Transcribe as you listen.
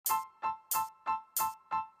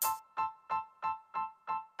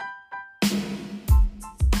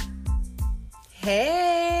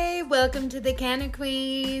Hey, welcome to the Canna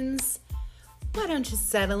Queens. Why don't you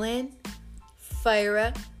settle in, fire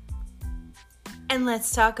up, and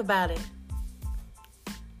let's talk about it.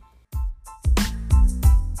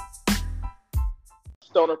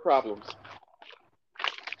 Stoner problems.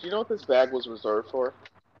 Do you know what this bag was reserved for?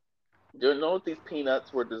 Do you know what these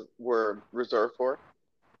peanuts were reserved for?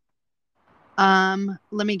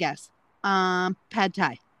 Let me guess. Pad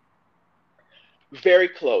Thai. Very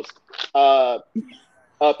close. A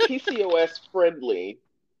PCOS friendly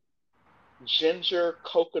ginger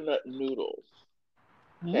coconut noodles.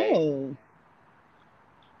 Okay. Oh.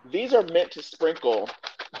 These are meant to sprinkle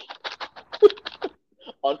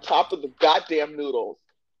on top of the goddamn noodles.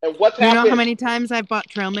 And what's happened? You know how many times I've bought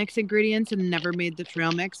trail mix ingredients and never made the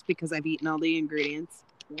trail mix because I've eaten all the ingredients?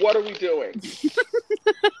 What are we doing?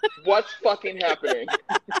 What's fucking happening?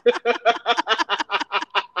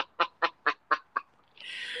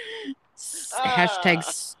 Hashtag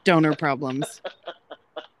stoner problems.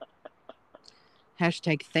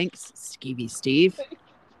 Hashtag thanks, Skeevy Steve.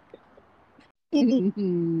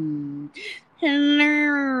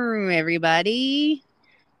 Hello, everybody.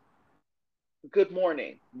 Good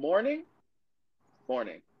morning. Morning?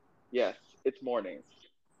 Morning. Yes, it's morning.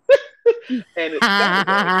 And it's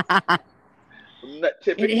Saturday.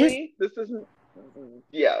 Typically, this isn't.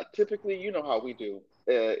 Yeah, typically, you know how we do.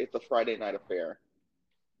 It's a Friday night affair.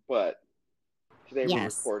 But today we're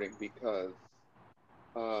recording because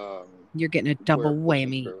you're getting a double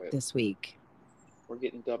whammy this week. We're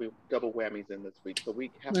getting double whammies in this week, so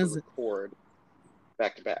we have to record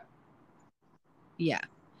back to back. Yeah,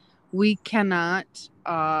 we cannot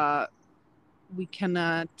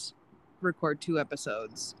record 2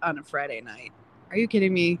 episodes on a Friday night. Are you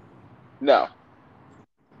kidding me? No,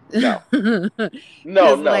 not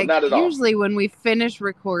at all. Usually when we finish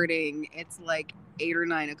recording, it's like 8 or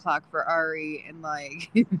 9 o'clock for Ari and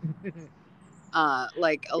like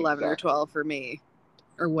 11 or 12 for me,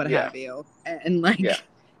 or what have you. And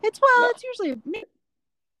it's usually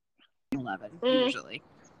 11 usually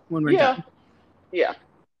when we're done. Yeah,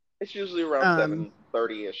 it's usually around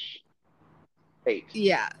 7:30ish, 8.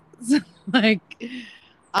 Yeah, so,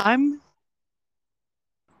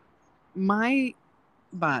 my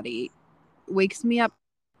body wakes me up.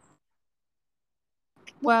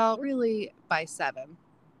 Well, really by 7,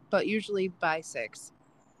 but usually by 6.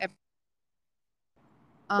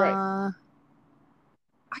 Right.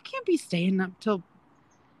 I can't be staying up till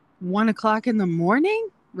 1 o'clock in the morning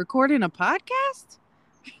recording a podcast.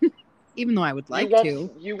 Even though I would like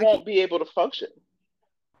to. You won't be able to function.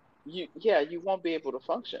 You won't be able to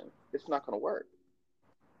function. It's not going to work.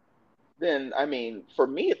 Then, I mean, for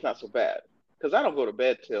me, it's not so bad because I don't go to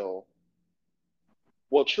bed till.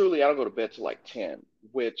 Well, truly, I don't go to bed till like 10,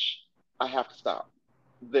 which I have to stop.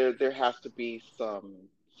 There has to be some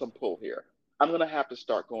pull here. I'm going to have to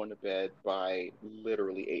start going to bed by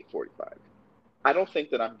literally 8:45. I don't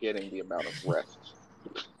think that I'm getting the amount of rest.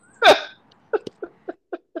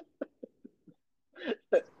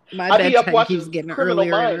 My bedtime keeps getting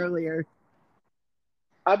earlier and earlier.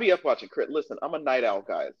 I'll be up watching Crit. Listen, I'm a night owl,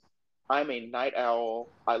 guys. I'm a night owl.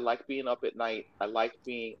 I like being up at night. I like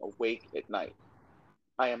being awake at night.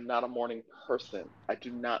 I am not a morning person. I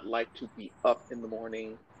do not like to be up in the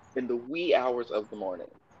morning, in the wee hours of the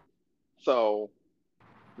morning. So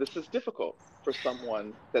this is difficult for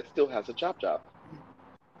someone that still has a job.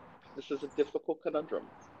 This is a difficult conundrum.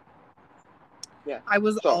 Yeah. I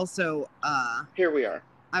was also here we are.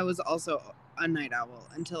 I was also a night owl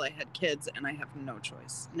until I had kids, and I have no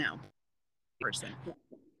choice now.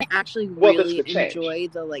 I actually really enjoy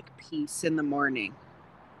the peace in the morning.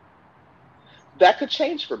 That could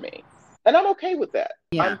change for me, and I'm okay with that.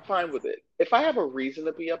 Yeah. I'm fine with it. If I have a reason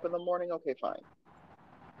to be up in the morning, okay, fine.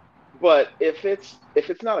 But if it's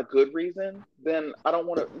not a good reason, then I don't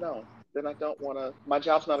want to. No, then I don't want to. My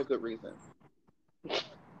job's not a good reason.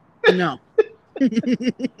 No.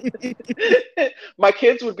 My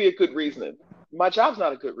kids would be a good reason. My job's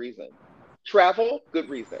not a good reason. Travel, good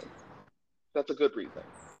reason. That's a good reason.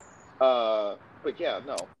 But yeah,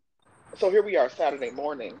 no. So here we are, Saturday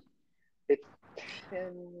morning. It's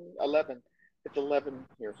 11. It's 11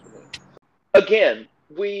 here for me. Again,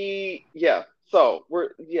 so we're,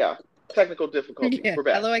 technical difficulties. Yeah. We're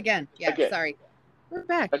back. Hello again. Yeah, again. Sorry. We're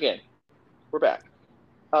back. Again. We're back.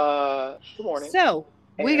 Good morning. So,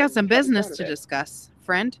 we got some business to discuss,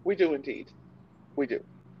 friend. We do indeed. We do.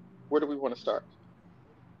 Where do we want to start?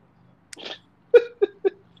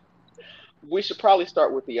 We should probably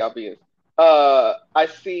start with the obvious. I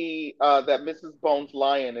see that Mrs. Bones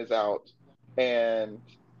Lyon is out, and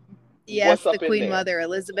yes, the Queen Mother,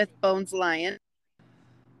 Elizabeth Bones Lyon.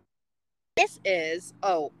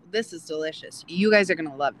 This is delicious. You guys are going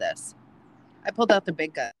to love this. I pulled out the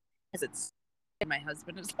big gut because it's my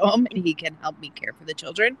husband is home and he can help me care for the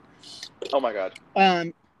children. Oh my God.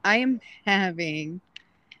 I am having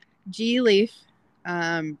G Leaf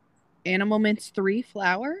Animal Mints 3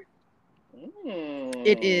 flour.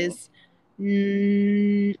 It is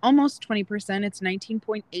almost 20%. It's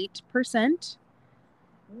 19.8%.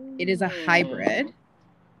 It is a hybrid.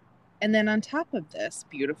 And then on top of this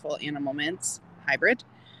beautiful Animal Mints hybrid,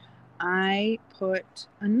 I put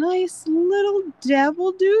a nice little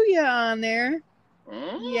dabble do ya on there.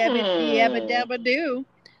 Yabba dabba do.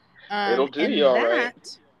 It'll do you all right.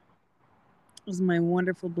 That was my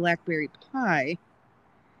wonderful blackberry pie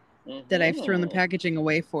that I've thrown the packaging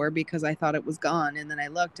away for because I thought it was gone. And then I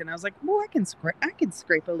looked and I was like, "Oh, I can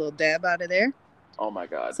scrape a little dab out of there." Oh my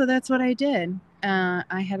God. So that's what I did.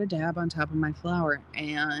 I had a dab on top of my flour,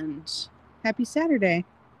 and happy Saturday.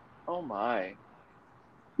 Oh my.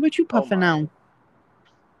 What you puffing on?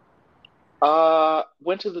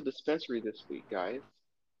 Went to the dispensary this week, guys.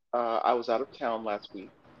 I was out of town last week.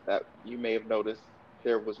 That you may have noticed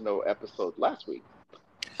there was no episode last week.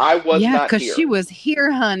 I was not here. Yeah, because she was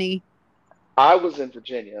here, honey. I was in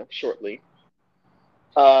Virginia shortly.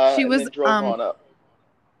 She was and then drove on up.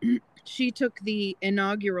 She took the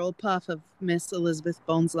inaugural puff of Miss Elizabeth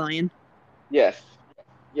Bones Lyon. Yes.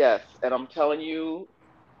 And I'm telling you,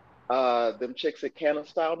 them chicks at Canna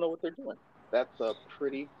Style know what they're doing. That's a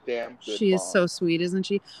pretty damn good She is so sweet, isn't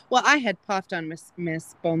she? Well, I had puffed on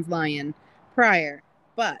Miss Bones Lyon prior,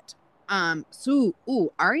 but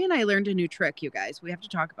Ari and I learned a new trick, you guys. We have to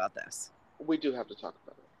talk about this. We do have to talk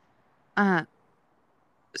about it.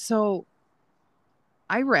 So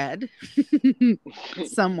I read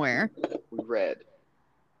somewhere. We read.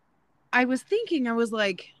 I was thinking, I was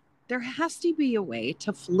like, there has to be a way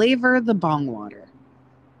to flavor the bong water.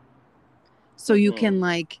 So you can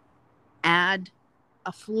like add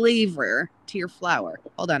a flavor to your flour.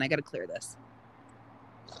 Hold on, I got to clear this.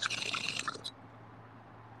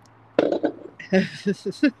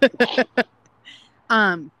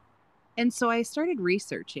 And so I started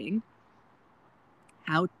researching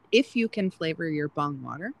if you can flavor your bong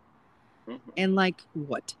water and like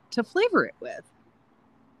what to flavor it with.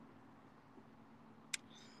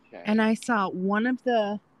 Okay. And I saw one of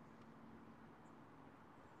the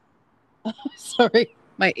sorry,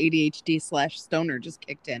 my ADHD / stoner just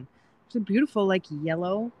kicked in. There's a beautiful like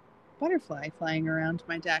yellow butterfly flying around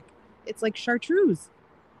my deck. It's like chartreuse.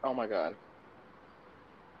 Oh my God.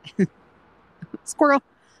 Squirrel.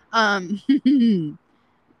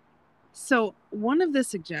 So one of the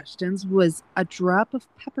suggestions was a drop of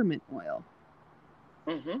peppermint oil.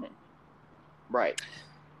 Right.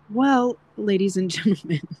 Well, ladies and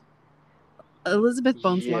gentlemen, Elizabeth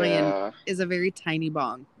Bones Lyon is a very tiny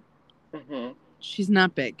bong. She's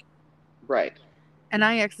not big. Right. And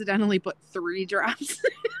I accidentally put 3 drops.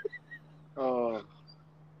 Oh.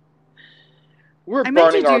 We're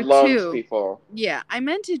burning our lungs, people. Yeah, I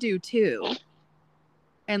meant to do 2.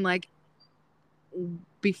 And like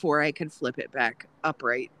before I could flip it back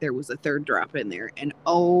upright, there was a 3rd drop in there. And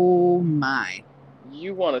oh my.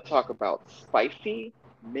 You want to talk about spicy,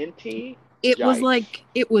 minty? It was like,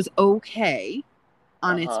 it was okay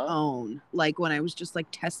on its own. Like when I was just like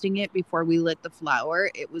testing it before we lit the flour,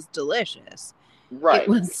 it was delicious. Right. It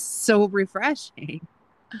was so refreshing.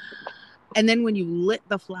 And then when you lit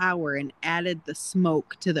the flour and added the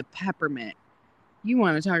smoke to the peppermint, you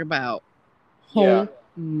want to talk about,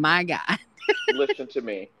 my God. Listen to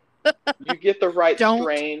me. You get the right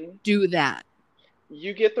strain. Don't do that.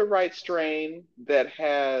 You get the right strain that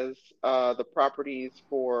has the properties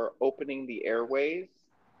for opening the airways.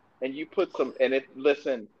 And you put some,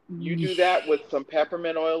 you do that with some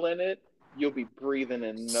peppermint oil in it, you'll be breathing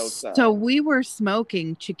in no time. So we were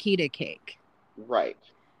smoking Chiquita cake. Right.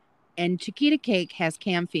 And Chiquita cake has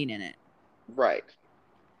caffeine in it. Right.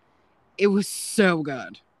 It was so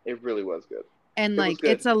good. It really was good. And like,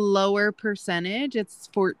 it's a lower percentage. It's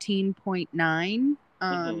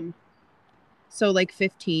 14.9. So like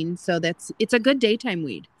 15. So it's a good daytime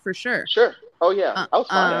weed for sure. Sure. Oh yeah. I was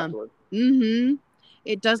fine afterwards.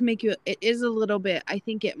 It does make you, it is a little bit, I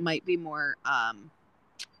think it might be more,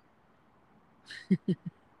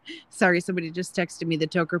 sorry, somebody just texted me the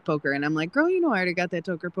Toker Poker and I'm like, girl, you know, I already got that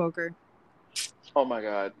Toker Poker. Oh my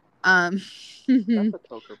God. That's a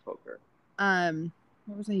Toker Poker.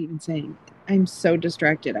 What was I even saying? I'm so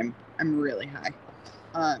distracted. I'm really high.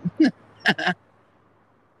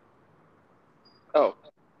 Oh,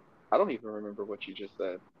 I don't even remember what you just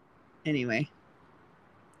said. Anyway.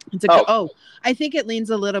 I think it leans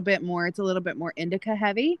a little bit more. It's a little bit more indica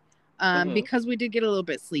heavy. Mm-hmm. because we did get a little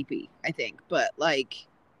bit sleepy, I think. But like,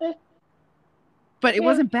 Eh, but it yeah.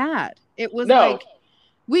 wasn't bad. It was No, like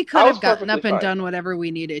we could I have was gotten perfectly up and fine. done whatever we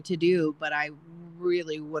needed to do, but I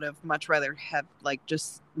really would have much rather have like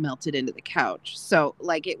just melted into the couch. So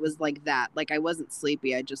like it was like that. Like I wasn't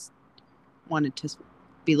sleepy. I just wanted to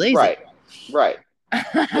be lazy. Right. Right.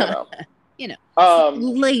 You know, Um,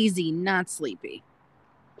 lazy, not sleepy.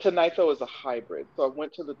 Tonight though is a hybrid. So I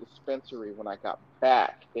went to the dispensary when I got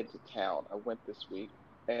back into town. I went this week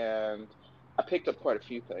and I picked up quite a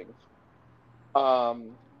few things. But tonight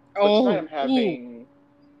Oh, ooh.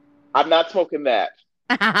 I'm not smoking that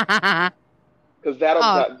because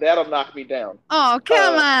Oh, that'll knock me down. oh,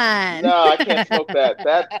 come on. No, I can't smoke that.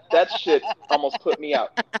 That shit almost put me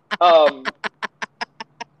out. Um,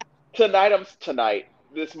 tonight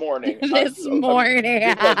this morning This morning.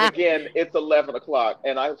 because again it's 11 o'clock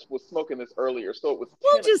and I was smoking this earlier, so it was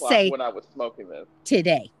We'll 10 just o'clock say when I was smoking this.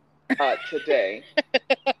 today. Today,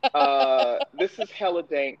 this is Hella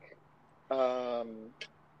Dank. Um,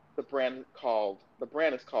 the brand is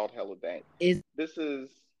called Hella Dank. Is This is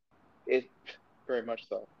it very much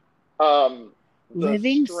so. Um, the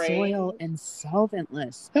living soil strain. and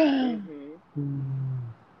solventless. Hmm.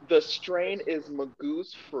 The strain is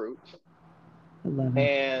Magoo's fruit, I love it.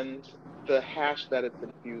 and the hash that it's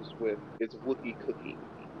infused with is Wookie cookie.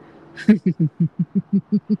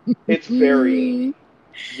 It's very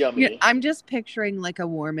yummy. I'm just picturing like a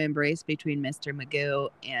warm embrace between Mr. Magoo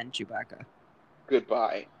and Chewbacca.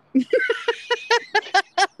 Goodbye. Is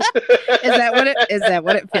that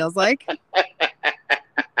what it feels like?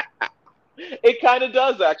 It kind of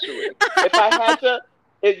does actually. If I had to,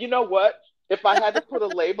 you know what? If I had to put a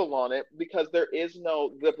label on it, because the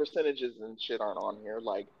percentages and shit aren't on here.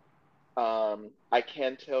 Like, I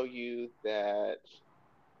can tell you that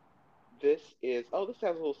this has a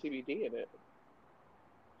little CBD in it.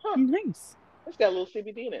 Huh? Nice. It's got a little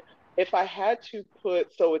CBD in it. If I had to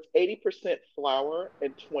so it's 80% flour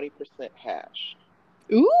and 20% hash.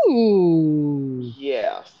 Ooh.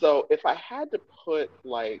 Yeah. So if I had to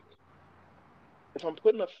if I'm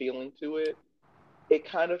putting a feeling to it, it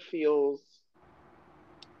kind of feels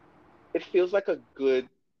like a good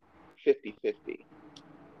 50-50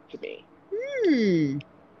 to me. Hmm.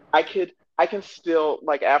 I can still,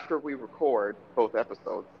 like, after we record both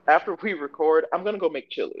episodes, after we record, I'm gonna go make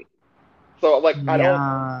chili. So like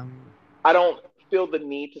Yum. I don't feel the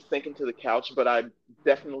need to sink into the couch, but I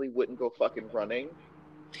definitely wouldn't go fucking running.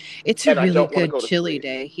 It's a And I really don't want to good go to chili sleep.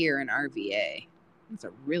 day here in RVA. It's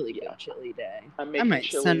a really Yeah. good chili day. I'm I making might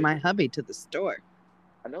send chili. my hubby to the store.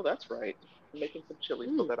 I know that's right. I'm making some chili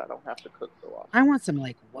so that I don't have to cook so often. I want some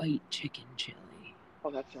like white chicken chili. Oh,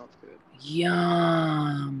 that sounds good.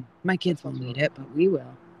 Yum. My kids won't eat it, but we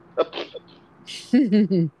will.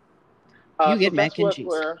 You get mac and cheese.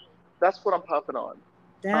 That's what I'm puffing on.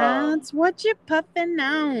 That's what you're puffing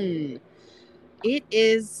on. It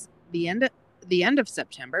is the end of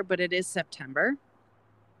September, but it is September.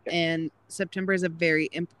 Yes. And September is a very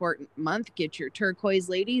important month. Get your turquoise,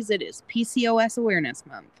 ladies. It is PCOS Awareness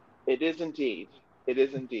Month. It is indeed. It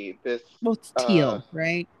is indeed. Well, it's teal,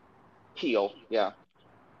 right? Teal, yeah.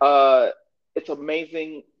 It's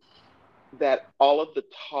amazing that all of the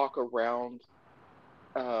talk around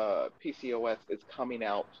PCOS is coming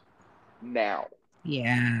out now.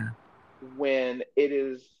 Yeah. When it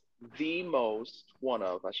is one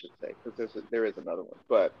of, I should say, because there is another one,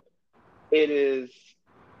 but it is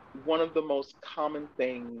one of the most common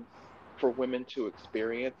things for women to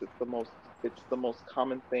experience. It's the most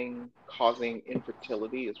common thing causing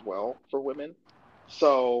infertility as well for women.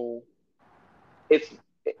 So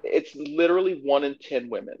it's literally 1 in 10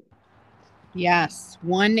 women. Yes,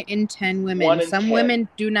 1 in 10 women. 1 in 10. Some women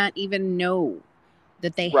do not even know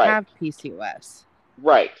that they Right. have PCOS.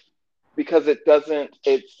 Right. Because it doesn't.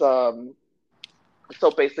 So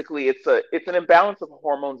basically it's an imbalance of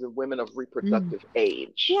hormones in women of reproductive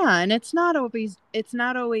age. Yeah, and it's not always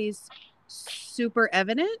super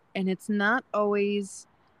evident, and it's not always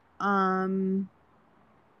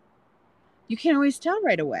you can't always tell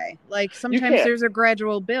right away. Like sometimes there's a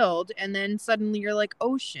gradual build, and then suddenly you're like,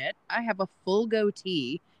 oh shit, I have a full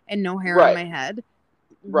goatee and no hair on my head.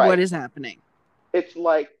 Right. What is happening? It's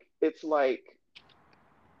like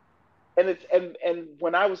and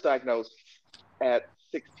when I was diagnosed at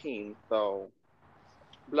 16, so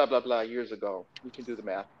blah blah blah years ago, you can do the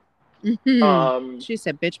math. She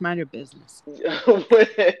said, bitch, mind your business. You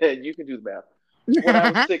can do the math. When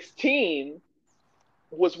I was 16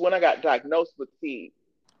 was when I got diagnosed with C.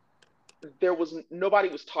 Nobody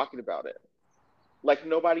was talking about it. Like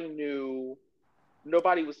nobody knew,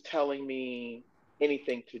 nobody was telling me,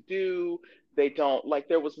 anything to do. They don't like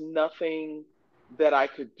there was nothing that I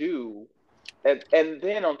could do. And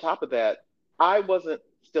then on top of that, I wasn't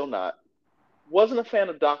still not wasn't a fan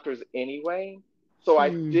of doctors anyway. So I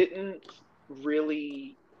Hmm. didn't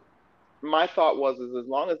really my thought was is as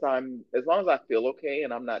long as I feel okay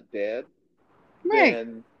and I'm not dead, Right.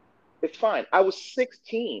 then it's fine. I was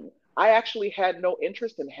 16. I actually had no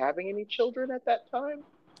interest in having any children at that time.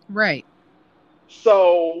 Right.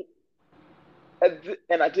 So,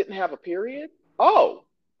 and I didn't have a period. Oh,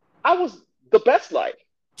 I was the best life.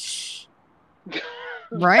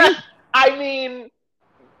 Right? I mean,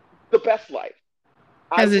 the best life.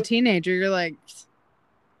 I As a would, teenager, you're like,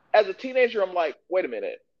 as a teenager, I'm like, wait a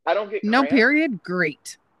minute. I don't get no cramps. period?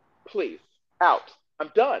 Great. Please, out.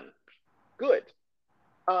 I'm done. Good.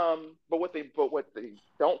 But what they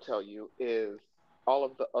don't tell you is all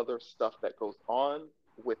of the other stuff that goes on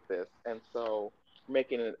with this, and so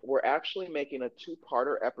we're actually making a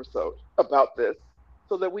two-parter episode about this,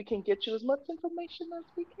 so that we can get you as much information as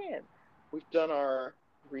we can. We've done our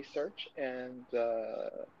research, and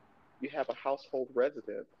you have a household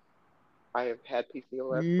resident. I have had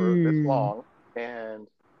PCOS for this Mm. long, and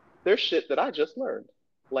there's shit that I just learned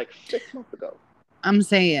like 6 months ago I'm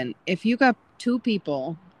saying, if you got two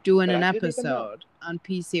people doing that an I didn't even know. episode on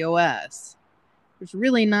PCOS, there's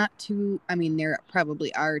really not two. I mean, there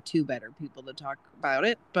probably are two better people to talk about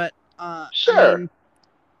it, but I Sure. mean,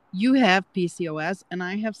 you have PCOS and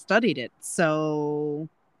I have studied it. So,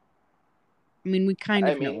 I mean, we kind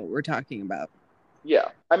I of know mean, what we're talking about. yeah,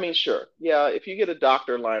 I mean, sure. Yeah, if you get a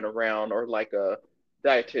doctor lying around or like a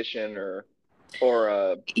dietitian or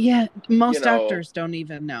a, Yeah, you most know, doctors don't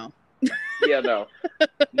even know. yeah, no.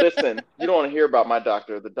 Listen, you don't want to hear about my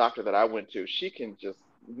doctor, the doctor that I went to. She can just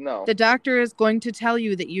no, The doctor is going to tell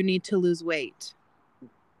you that you need to lose weight.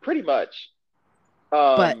 pretty much.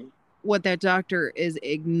 But Um, what that doctor is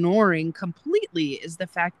ignoring completely is the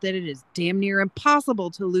fact that it is damn near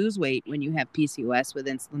impossible to lose weight when you have PCOS with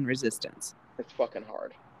insulin resistance. it's fucking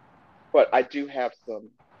hard. But I do have some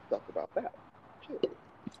stuff about that too.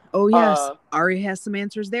 Oh, yes. Uh, Ari has some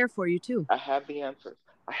answers there for you, too. I have the answers.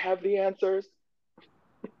 I have the answers.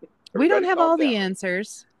 We don't Everybody have calm all the down.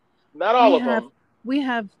 answers. Not We all of have them. we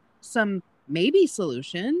have some maybe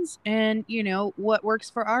solutions, and what works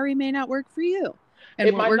for Ari may not work for you. And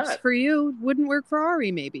It what might works not. for you wouldn't work for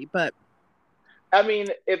Ari maybe, but I mean,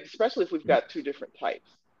 especially if we've got two different types.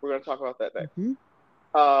 We're going to talk about that next. Mhm.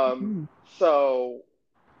 Um, Mhm. so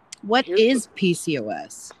What here's the is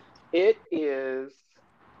PCOS? it is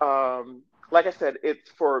like I said,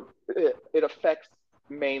 it affects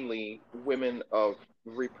mainly women of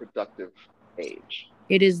reproductive age.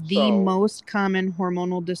 It is the So most common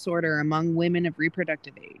hormonal disorder among women of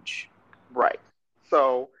reproductive age. right.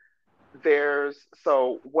 So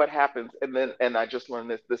so what happens and I just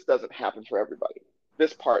learned this doesn't happen for everybody.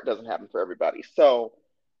 This part doesn't happen for everybody. So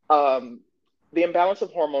um the imbalance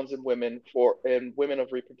of hormones in women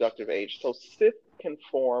of reproductive age. So cysts can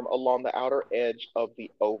form along the outer edge of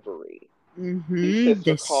the ovary. These cysts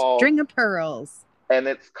are This called string of pearls. and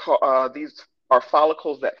it's called these are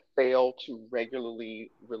follicles that fail to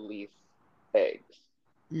regularly release eggs.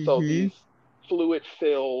 So Mm-hmm. these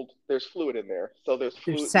there's fluid in there. So There's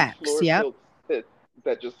these sex. fluid Yep. filled cysts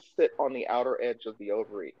that just sit on the outer edge of the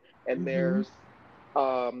ovary. And Mm-hmm. there's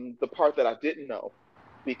the part that I didn't know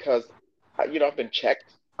because I've been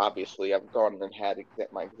checked. Obviously, I've gone and had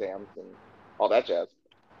my exams and all that jazz.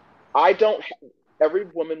 I don't. Every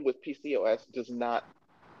woman with PCOS does not.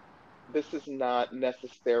 This is not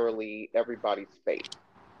necessarily everybody's fate.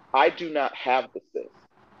 I do not have the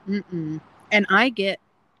cyst. Mm-mm. And I get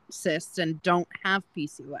cysts and don't have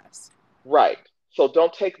PCOS. Right. So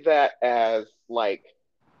don't take that as like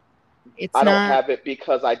It's I don't not. have it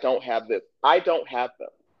because I don't have this. I don't have them.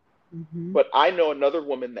 Mm-hmm. But I know another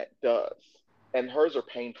woman that does, and hers are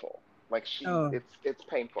painful. Like Oh, it's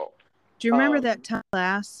painful. do you remember that Um,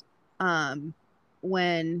 class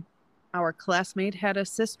when our classmate had a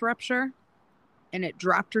cyst rupture and it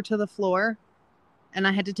dropped her to the floor and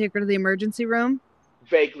I had to take her to the emergency room?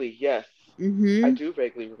 Vaguely, yes, I Mm-hmm. do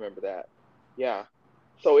vaguely remember that. Yeah.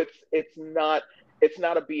 So it's not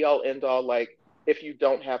a be all end all. Like if you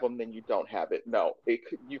don't have them, then you don't have it. No,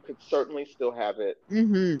 you could certainly still have it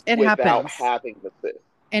Mm-hmm. It without happens. having the cyst.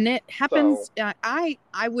 And it So happens.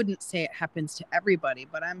 I wouldn't say it happens to everybody,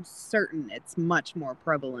 but I'm certain it's much more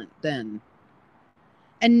prevalent than.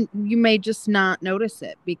 And you may just not notice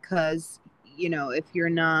it because if you're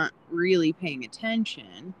not really paying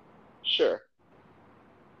attention, sure.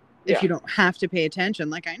 if Yeah. you don't have to pay attention,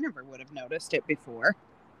 like I never would have noticed it before.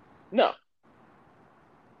 No,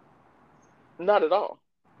 not at all.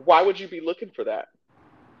 Why would you be looking for that?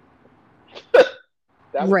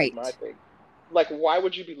 That would be my Right. thing. Like, why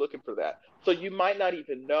would you be looking for that? So you might not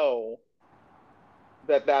even know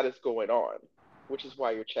that that is going on, which is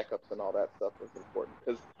why your checkups and all that stuff is important.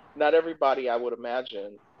 Because not everybody, I would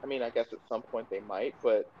imagine, I mean, I guess at some point they might,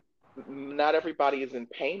 but not everybody is in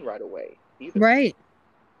pain right away either. Right.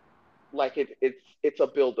 Like it's a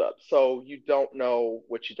buildup. So you don't know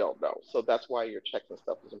what you don't know. So that's why your checks and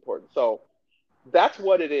stuff is important. So that's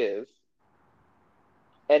what it is,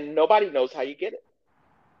 and nobody knows how you get it.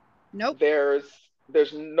 Nope. There's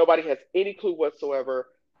nobody has any clue whatsoever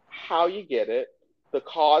how you get it. The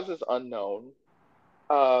cause is unknown.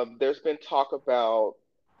 There's been talk about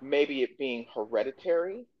maybe it being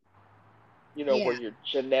hereditary, where Yeah. your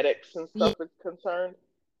genetics and Yeah. stuff is concerned.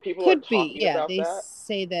 People are Could be. talking Yeah. about They that.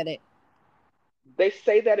 say that it They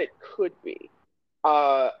say that it could be.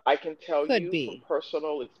 I can tell could you from be.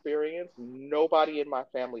 personal experience, nobody in my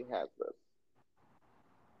family has this.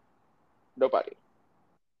 Nobody.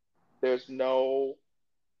 There's no,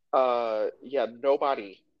 yeah,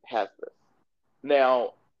 nobody has this.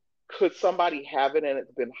 Now, could somebody have it and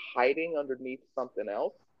it's been hiding underneath something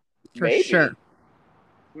else? For sure. Maybe.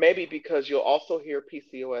 Maybe because you'll also hear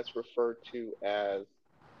PCOS referred to as,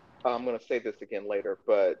 I'm going to say this again later,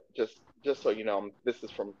 but just so you know, this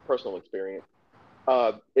is from personal experience.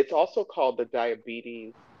 It's also called the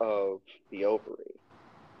diabetes of the ovary.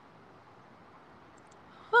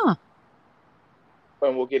 Huh.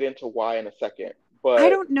 And we'll get into why in a second. I But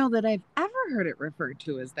don't know that I've ever heard it referred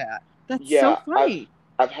to as that. That's so yeah, funny.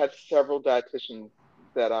 I've had several dietitians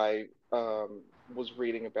that I was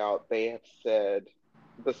reading about. They have said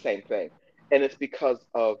the same thing, and it's because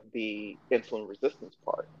of the insulin resistance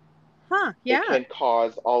part. Huh. It Yeah. can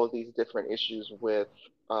cause all of these different issues with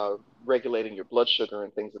uh, regulating your blood sugar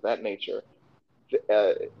and things of that nature.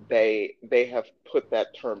 Uh, they have put that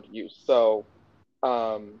term to use. So,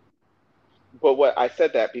 um, but what I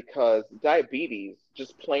said that because diabetes,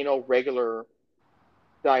 just plain old regular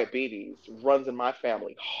diabetes, runs in my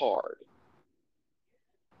family hard.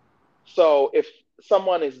 So if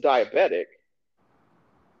someone is diabetic,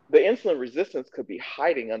 the insulin resistance could be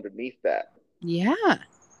hiding underneath that. Yeah.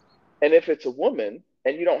 And if it's a woman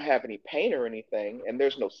and you don't have any pain or anything, and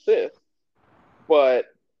there's no cyst, but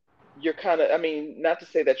you're kind of, I mean, not to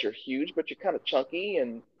say that you're huge, but you're kind of chunky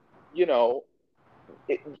and, you know,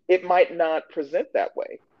 it, it might not present that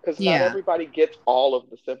way because not Yeah. everybody gets all of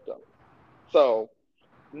the symptoms. So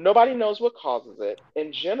nobody knows what causes it.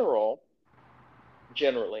 In generally,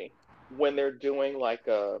 when they're doing like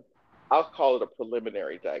I'll call it a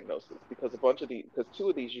preliminary diagnosis because because two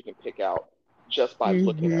of these you can pick out just by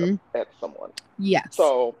looking Mm-hmm. at someone. Yes.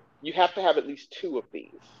 So you have to have at least two of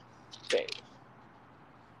these things.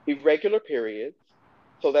 Irregular periods.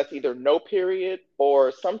 So that's either no period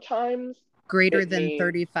or sometimes Greater it than means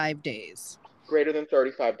 35 days. greater than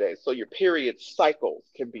 35 days. So your period cycles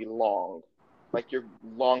can be long, like your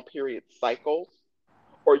long period cycles,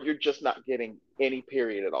 or you're just not getting any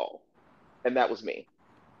period at all. And that was me.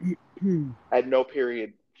 I had no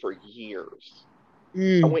period for years.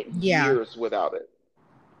 I went Yeah. years without it.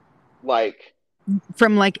 Like,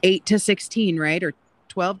 From like 8 to 16, right? Or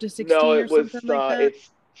 12 to no, 16 or something like that?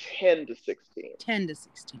 it's 10 to 16. 10 to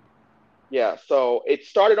 16. Yeah, so it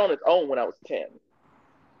started on its own when I was 10.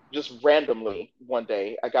 Just randomly one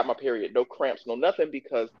day, I got my period, no cramps, no nothing,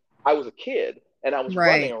 because I was a kid and I was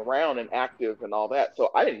running Right. around and active and all that. So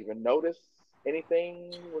I didn't even notice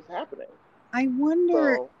anything was happening. I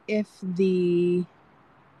wonder So if the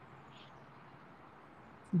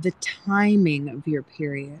timing of your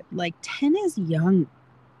period, like 10 is young.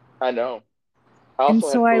 I know. I And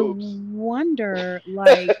also so had I boobs. wonder,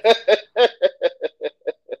 like,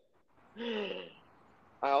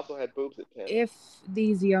 I also had boobs at 10. if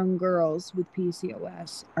these young girls with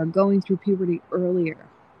PCOS are going through puberty earlier.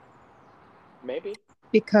 Maybe.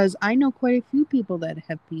 Because I know quite a few people that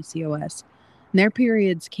have PCOS, and their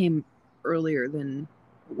periods came earlier than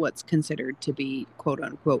what's considered to be quote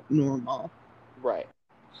unquote normal. Right.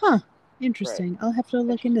 Huh. Right. Interesting. I'll have to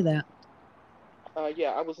look into Interesting. that.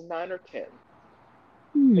 Yeah, I was 9 or 10. I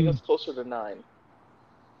think it Hmm. was closer to 9.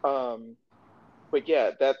 Um, but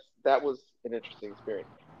yeah, that was an interesting experience.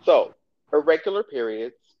 So, irregular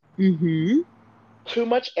periods, Mm-hmm. too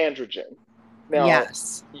much androgen. Now,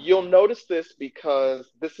 Yes. you'll notice this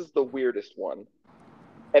because this is the weirdest one,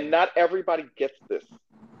 and not everybody gets this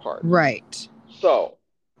part. Right. So,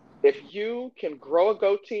 if you can grow a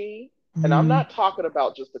goatee, and I'm Mm. not talking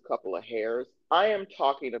about just a couple of hairs, I am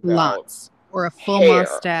talking about Lots. Or a full hair,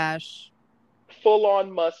 mustache. full on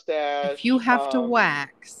If you mustache. have to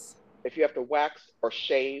wax. If you have to wax or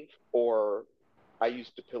shave or I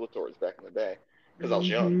used depilatories back in the day because I was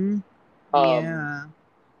young. Mm-hmm. Um, Yeah.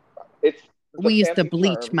 it's the We used to fancy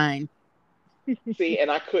bleach term. mine. See,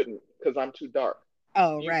 and I couldn't because I'm too dark.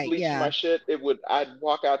 Oh, You right. bleach my Yeah. shit, I'd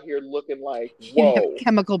walk out here looking like, You'd have whoa.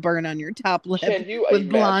 chemical burn on your top lip Can you with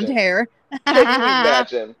blonde imagine? hair. Can you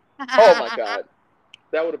imagine? Oh my God,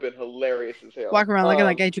 that would have been hilarious as Walk hell. around looking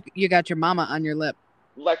like you got your mama on your lip.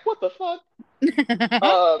 Like what the fuck?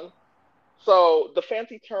 Um, so the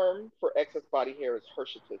fancy term for excess body hair is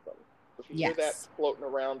hirsutism. So if you hear that Yes. floating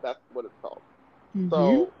around, that's what it's called. Mm-hmm.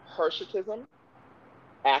 So hirsutism,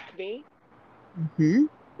 acne, Mm-hmm.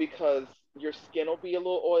 because your skin will be a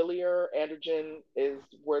little oilier. Androgen is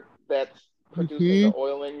where that's producing Mm-hmm. the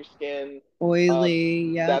oil in your skin. Uh, Oily.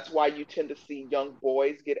 Yep. that's why you tend to see young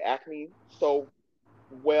boys get acne so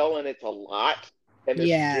well, and it's a lot, and their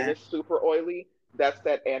skin Yeah. is super oily. That's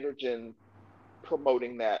that androgen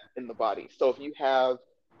promoting that in the body. So if you have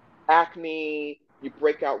acne, you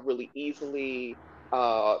break out really easily.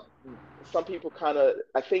 Uh, some people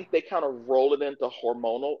I think they kind of roll it into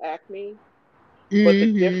hormonal acne, but the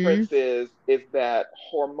Mm-hmm. difference is that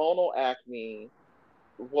hormonal acne,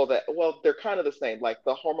 they're kind of the same. Like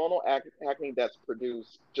the hormonal acne that's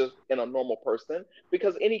produced just in a normal person,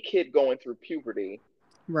 because any kid going through puberty,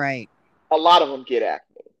 Right. a lot of them get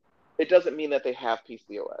acne. It doesn't mean that they have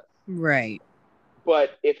PCOS. Right.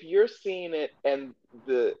 But if you're seeing it and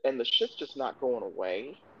the shit's just not going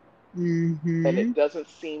away, and Mm-hmm. it doesn't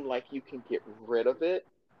seem like you can get rid of it,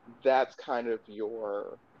 that's kind of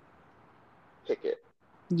your ticket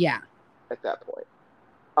Yeah. at that point.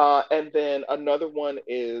 And then another one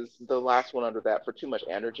is the last one under that for too much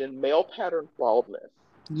androgen, male pattern baldness.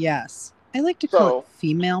 Yes. I like to call it So,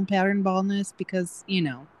 female pattern baldness because,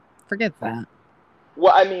 forget that.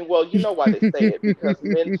 well, I mean, well, you know why they say it, because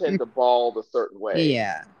men tend to bald a certain way.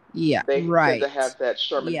 Yeah. Yeah. They tend to Right. have that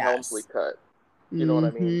Sherman Helmsley Yes. cut. You know what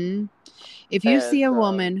I mean? Mm-hmm. If you see And a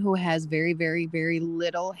woman who has very, very, very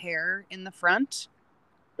little hair in the front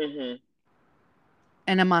mhm,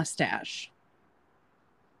 and a mustache,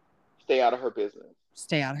 stay out of her business.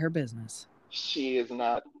 stay out of her business. She is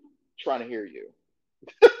not trying to hear you.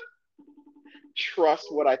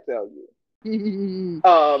 Trust what I tell you.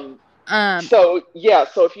 Um, um. so yeah,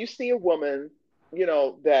 so if you see a woman,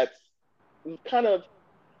 that's kind of,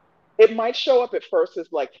 it might show up at first as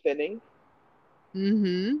like thinning,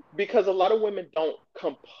 Mm-hmm. because a lot of women don't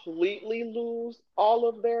completely lose all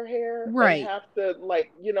of their hair and Right. have to,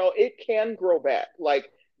 like, it can grow back.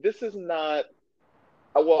 Like, this is not,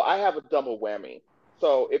 well, I have a double whammy.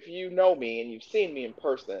 So if you know me and you've seen me in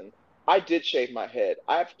person, I did shave my head.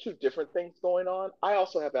 I have two different things going on. I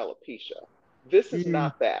also have alopecia. This is Mm.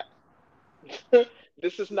 not that.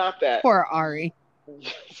 This is not that. Poor Ari.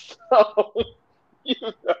 So, you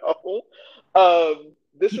know,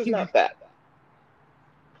 this is not that.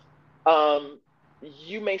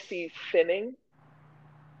 You may see thinning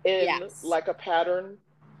in Yes. like a pattern.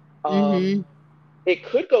 Mm-hmm. Um, it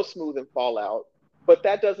could go smooth and fall out, but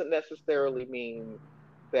that doesn't necessarily mean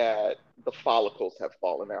that the follicles have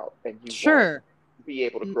fallen out and you won't Sure. be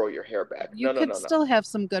able to grow your hair back. You No, no, could no, no. still have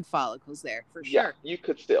some good follicles there for Yeah, sure. you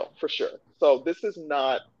could still, for sure. So this is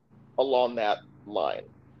not along that line.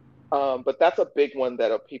 But that's a big one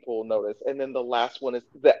that people notice. And then the last one is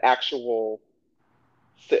the actual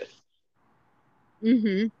cyst.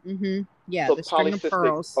 Mm-hmm. Mm-hmm. Yeah, So the string of polycystic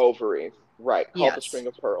pearls. ovaries, right, called the Yes. string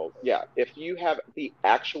of pearls. Yeah, if you have the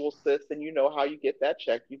actual cyst and you know how you get that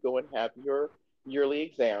checked, you go and have your yearly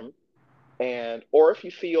exam. And or if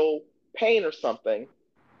you feel pain or something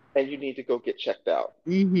and you need to go get checked out,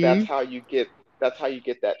 Mm-hmm. that's how you get that's how you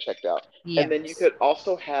get that checked out. And then you Yes. could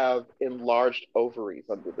also have enlarged ovaries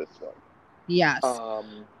under this one. Yes.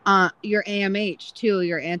 Um, Your AMH too,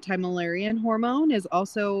 your anti-Mullerian hormone is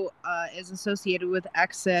also is associated with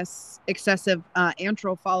excessive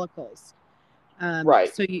antral follicles.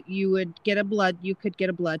 right, So you could get a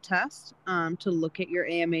blood test to look at your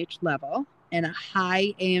AMH level, and a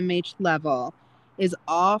high AMH level is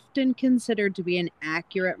often considered to be an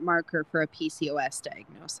accurate marker for a PCOS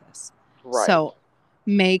diagnosis. right, So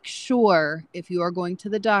make sure if you are going to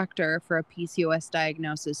the doctor for a PCOS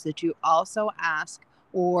diagnosis that you also ask,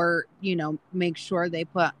 or make sure they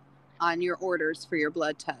put on your orders for your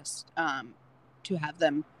blood test to have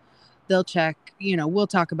them. They'll check, we'll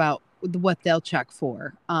talk about what they'll check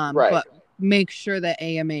for, right, but make sure that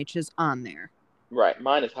AMH is on there. right.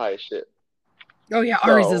 Mine is high as shit. Oh yeah,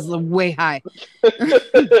 ours is So way high.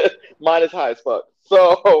 mine is high as fuck.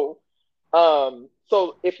 So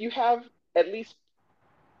if you have at least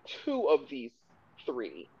two of these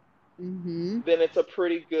three, Mm-hmm. then it's a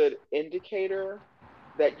pretty good indicator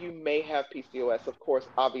that you may have PCOS. Of course,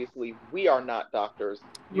 obviously, we are not doctors. You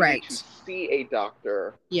need to Right. see a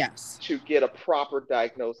doctor Yes. to get a proper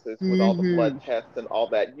diagnosis with all the blood Mm-hmm. tests and all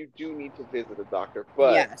that. You do need to visit a doctor,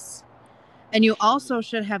 but Yes. And you also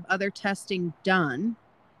should have other testing done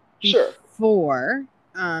sure, before.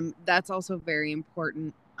 That's also very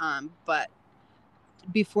important. But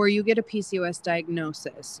before you get a PCOS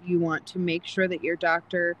diagnosis, you want to make sure that your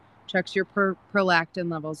doctor checks your prolactin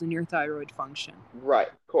levels and your thyroid function. right,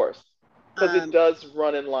 of course, because it does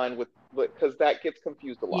run in line with, because that gets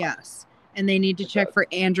confused a lot. Yes. And they need to It check does. for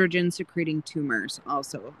androgen secreting tumors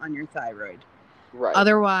also on your thyroid. Right.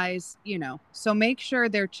 Otherwise, so make sure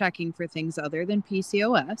they're checking for things other than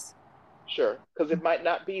PCOS. Sure, because it might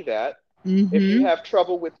not be that. Mm-hmm. If you have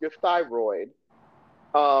trouble with your thyroid,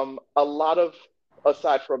 a lot of,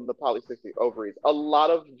 aside from the polycystic ovaries, a lot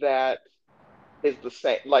of that is the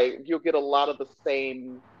same. Like you'll get a lot of the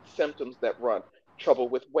same symptoms that run trouble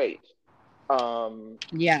with weight.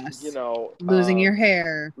 Yes. You know, Losing your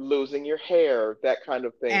hair. losing your hair, that kind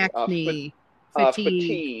of thing. Acne.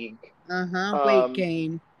 Fatigue. Weight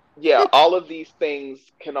gain. Yeah, all of these things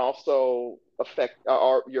can also affect,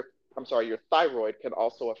 or your thyroid can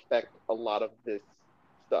also affect a lot of this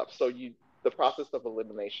stuff. So the process of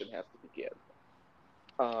elimination has to begin,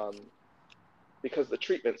 um, because the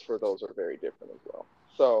treatments for those are very different as well.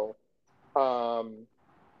 Um,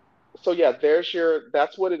 so yeah,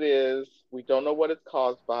 that's what it is. We don't know what it's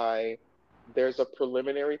caused by. There's a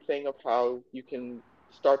preliminary thing of how you can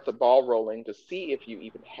start the ball rolling to see if you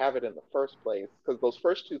even have it in the first place. Because those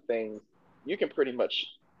first two things, you can pretty much,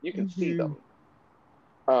 you can see Mm-hmm. them.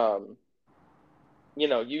 Um,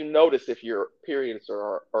 you notice if your periods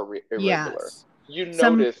are irregular. Yes. You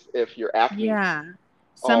Some notice if your acne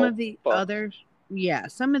some of all the fucked. other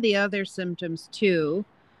some of the other symptoms too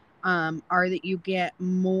are that you get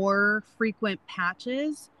more frequent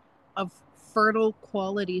patches of fertile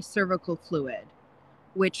quality cervical fluid,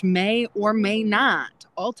 which may or may not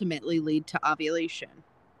ultimately lead to ovulation.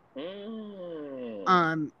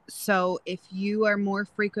 So if you are more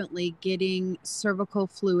frequently getting cervical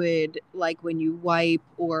fluid, like when you wipe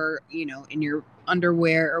or, in your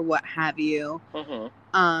underwear or what have you,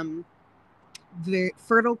 the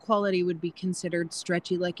fertile quality would be considered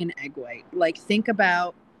stretchy like an egg white. Like think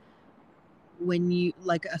about when you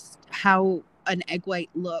how an egg white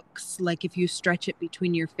looks like if you stretch it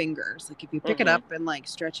between your fingers, like if you pick it up and like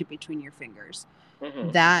stretch it between your fingers.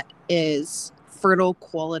 That is fertile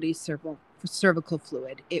quality cervical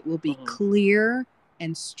fluid. It will be clear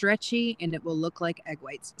and stretchy, and it will look like egg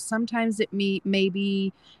whites. Sometimes it may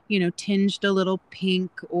be, tinged a little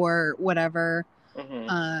pink or whatever.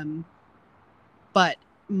 But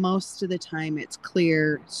most of the time it's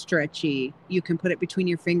clear, stretchy. You can put it between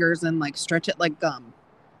your fingers and like stretch it like gum.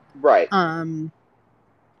 Right.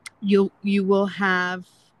 You will have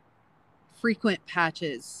frequent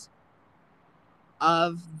patches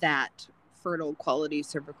of that fertile quality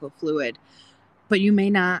cervical fluid, but you may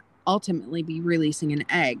not ultimately be releasing an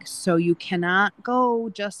egg. So you cannot go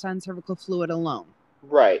just on cervical fluid alone.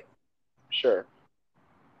 Right. Sure.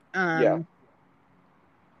 Yeah.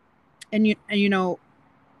 And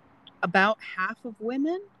about half of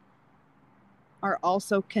women are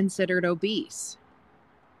also considered obese.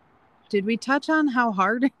 Did we touch on how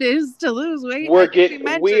hard it is to lose weight?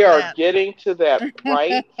 We are getting to that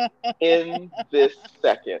right in this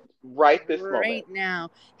second, right this moment. Right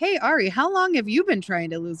now. Hey, Ari, how long have you been trying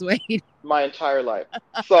to lose weight? My entire life.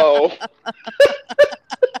 So,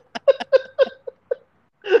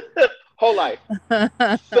 whole life.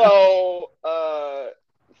 So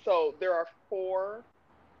there are four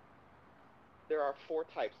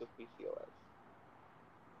types of PCOS.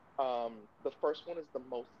 The first one is the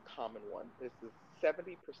most common one. This is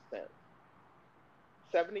 70%.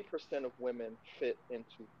 70% of women fit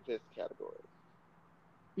into this category.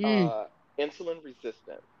 Insulin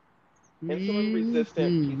resistant. Insulin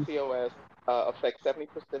resistant PCOS affects 70%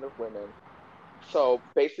 of women. So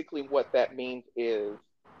basically, what that means is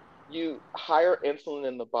higher insulin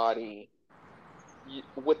in the body,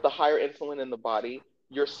 with the higher insulin in the body,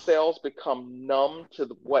 your cells become numb to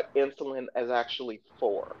what insulin is actually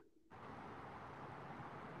for.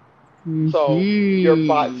 So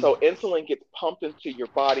so insulin gets pumped into your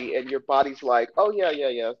body, and your body's like, oh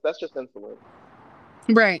yeah, that's just insulin,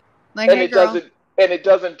 right? Like, and hey, it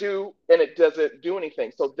doesn't do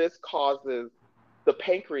anything. So this causes the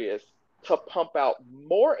pancreas to pump out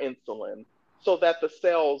more insulin so that the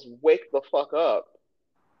cells wake the fuck up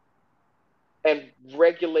and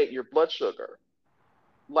regulate your blood sugar.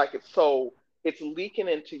 It's leaking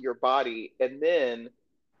into your body, and then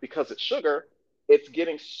because it's sugar, it's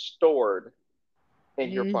getting stored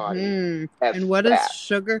in your body as and what fat. does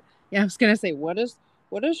sugar? Yeah, I was gonna say, what does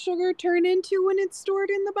sugar turn into when it's stored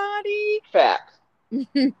in the body? Fat.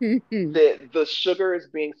 The sugar is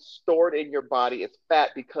being stored in your body as fat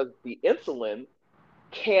because the insulin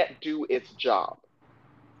can't do its job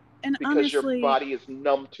And because your honestly, body is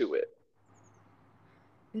numb to it.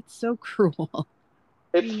 it's so cruel.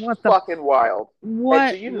 It's What the fucking wild. And do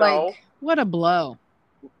what you know, like what a blow.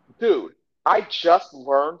 dude, I just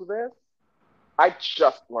learned this. I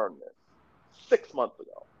just learned this 6 months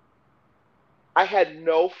ago. I had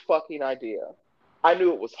no fucking idea. I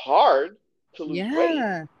knew it was hard to lose weight,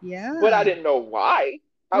 Yeah, but I yeah. didn't know why.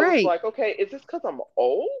 I was Right. like, okay, is this because I'm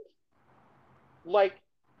old? Like,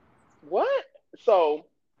 what? So,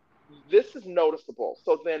 this is noticeable.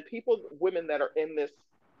 So, then people, women that are in this,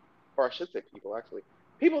 or I should say people actually,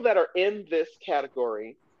 people that are in this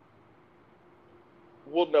category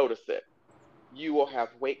will notice it. You will have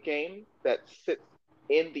weight gain that sits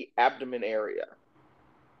in the abdomen area.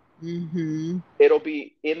 Mm-hmm. It'll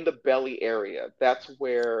be in the belly area. That's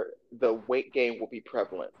where the weight gain will be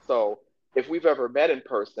prevalent. So if we've ever met in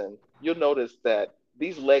person, you'll notice that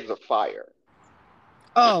these legs are fire.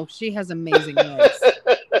 Oh, she has amazing legs.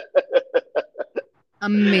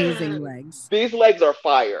 Amazing legs. These legs are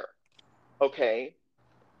fire. Okay.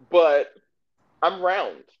 But I'm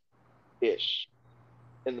round ish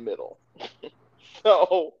in the middle.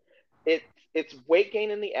 So it's weight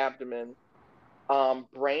gain in the abdomen.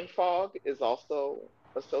 Brain fog is also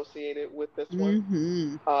associated with this one.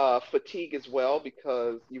 Mm-hmm. Fatigue as well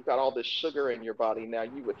because you've got all this sugar in your body. Now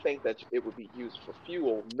you would think that it would be used for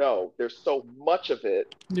fuel. No, there's so much of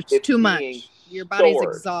it. It's It's too being much. Your body's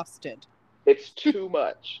stored. exhausted. It's too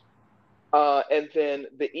much. And then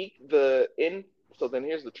so then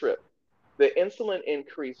here's the trip. The insulin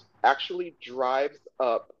increase actually drives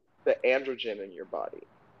up the androgen in your body.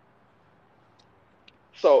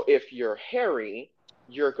 So if you're hairy,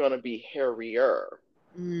 you're going to be hairier.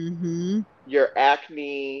 Mm-hmm. Your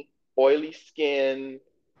acne, oily skin,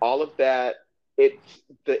 all of that, it's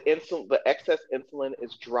the excess insulin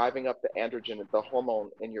is driving up the androgen, the hormone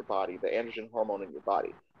in your body, the androgen hormone in your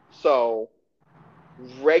body. So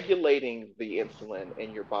regulating the insulin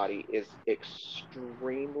in your body is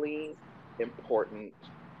extremely important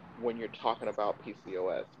when you're talking about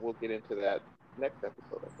PCOS. We'll get into that next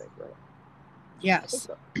episode, I think, right? I think Yes.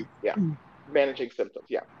 so. Yeah. Managing symptoms.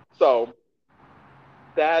 Yeah. So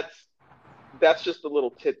that's just a little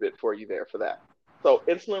tidbit for you there for that. So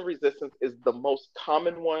insulin resistance is the most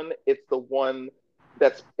common one. It's the one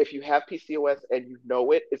that's, if you have PCOS and you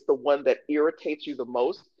know it, it's the one that irritates you the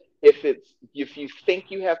most. If you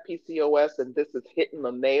think you have PCOS and this is hitting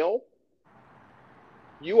the nail,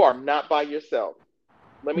 you are not by yourself.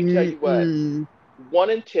 Let me tell you what, Mm-mm. 1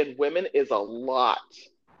 in 10 women is a lot.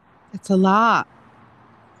 It's a lot.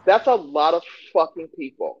 That's a lot of fucking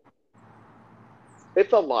people.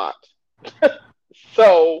 It's a lot.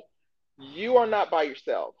 So you are not by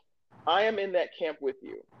yourself. I am in that camp with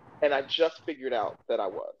you, and I just figured out that I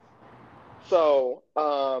was. So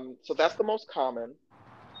that's the most common.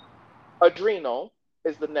 Adrenal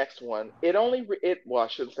is the next one. Well, I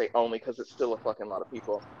shouldn't say only because it's still a fucking lot of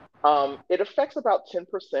people. It affects about 10%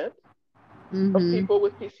 of Mm-hmm. people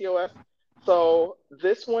with PCOS. So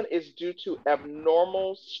this one is due to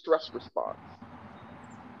abnormal stress response.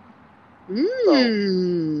 So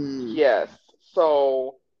Mm. yes.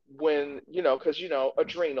 So when, because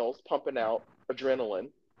adrenals pumping out adrenaline.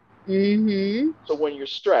 Mm-hmm. So when you're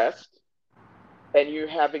stressed and you're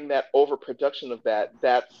having that overproduction of that,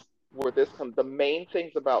 that's where this comes. The main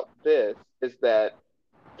things about this is that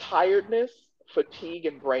tiredness, fatigue,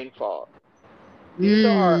 and brain fog.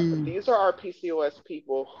 Mm. These are our PCOS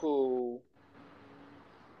people who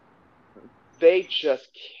they just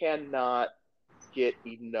cannot get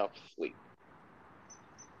enough sleep.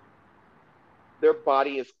 Their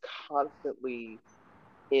body is constantly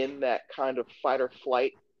in that kind of fight or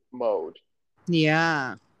flight mode.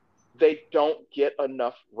 Yeah. They don't get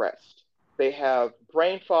enough rest. They have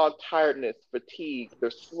brain fog, tiredness, fatigue.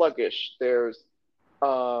 They're sluggish. There's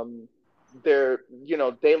their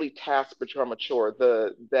daily tasks become a chore.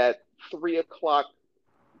 That 3 o'clock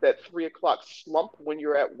slump when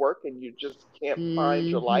you're at work and you just can't find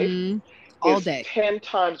your life Mm-hmm. All is day. 10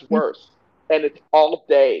 times worse, and it's all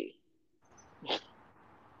day.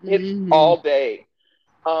 It's Mm-hmm. all day.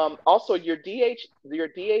 Also, your DHEA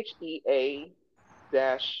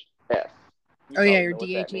dash S. You Oh yeah, probably your know what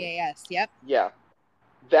that means. DHEAS. Yep. Yeah,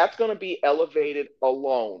 that's going to be elevated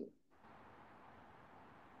alone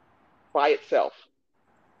by itself.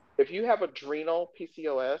 If you have adrenal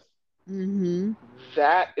PCOS, Mm-hmm.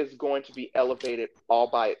 that is going to be elevated all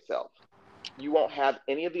by itself. You won't have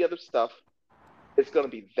any of the other stuff. It's going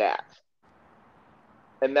to be that.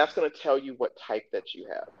 And that's going to tell you what type that you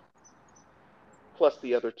have, plus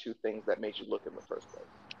the other two things that made you look in the first place.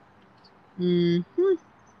 Mm-hmm.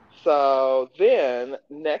 So then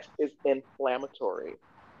next is inflammatory.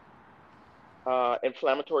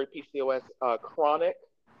 Inflammatory PCOS, chronic.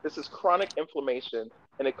 This is chronic inflammation,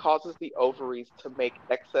 and it causes the ovaries to make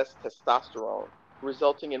excess testosterone,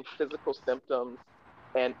 resulting in physical symptoms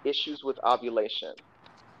and issues with ovulation.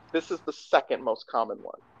 This is the second most common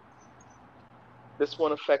one. This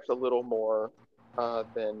one affects a little more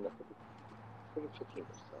than, I think it's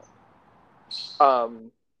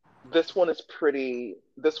 15%. This one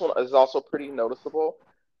is also pretty noticeable.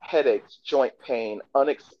 Headaches, joint pain,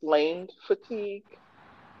 unexplained fatigue.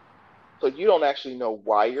 So you don't actually know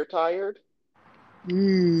why you're tired.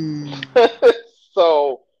 Mm.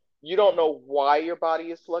 So you don't know why your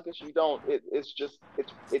body is sluggish. It's just,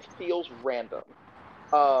 it feels random.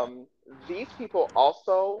 Um, these people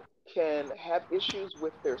also can have issues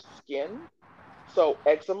with their skin. So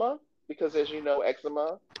eczema, because as you know,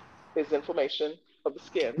 eczema is inflammation of the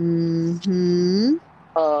skin. Mm-hmm.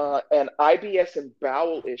 And IBS and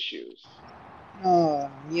bowel issues.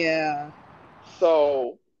 Oh, yeah.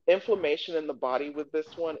 So inflammation in the body with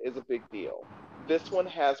this one is a big deal. This one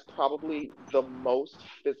has probably the most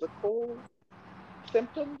physical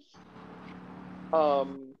symptoms.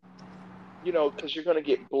 Um, because you're going to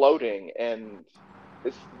get bloating, and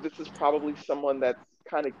this is probably someone that's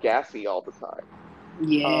kind of gassy all the time,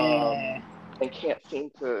 Yeah. and can't seem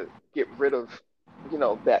to get rid of,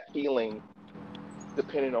 that feeling,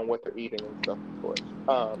 depending on what they're eating and stuff, of course.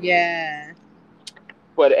 Yeah.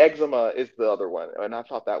 But eczema is the other one, and I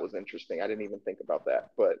thought that was interesting. I didn't even think about that,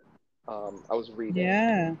 but I was reading,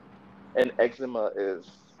 Yeah. and eczema is,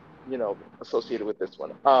 associated with this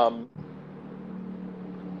one.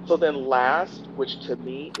 So then last, which to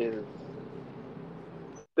me is,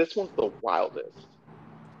 this one's the wildest.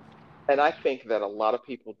 And I think that a lot of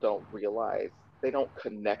people don't realize, they don't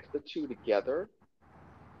connect the two together.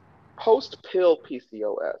 Post pill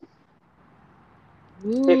PCOS.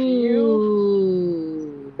 If you,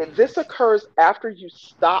 Ooh. if this occurs after you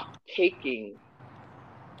stop taking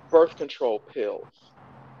birth control pills.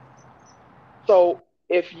 So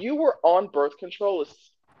if you were on birth control,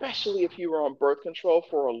 especially if you were on birth control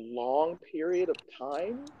for a long period of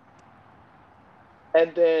time,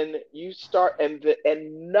 and then you start, and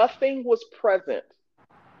nothing was present.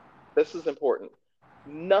 This is important.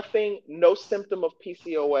 Nothing, no symptom of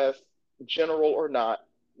PCOS, general or not,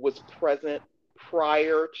 was present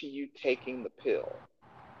prior to you taking the pill.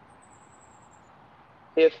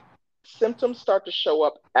 If symptoms start to show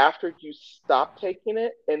up after you stop taking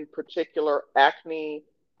it, in particular acne,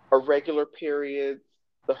 irregular periods,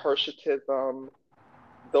 the hirsutism,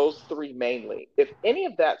 those three mainly, if any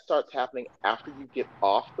of that starts happening after you get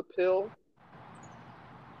off the pill,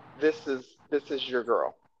 this is your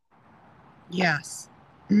girl. Yes.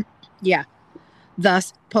 Yeah.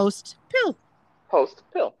 Thus, post pill. Post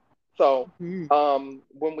pill. So Mm.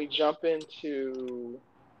 when we jump into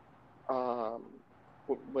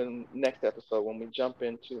when next episode, when we jump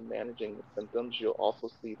into managing the symptoms, you'll also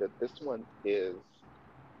see that this one is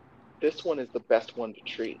the best one to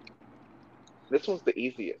treat. This one's the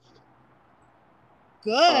easiest.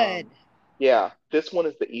 Good. Yeah, this one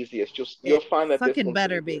is the easiest. You'll It find that this fucking one's the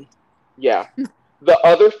better easiest. be. Yeah, the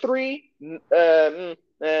other three, Mm.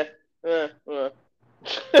 meh, Mm.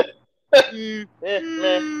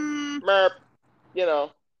 merp, you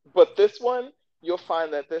know. But this one, you'll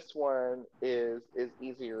find that this one is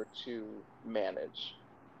easier to manage.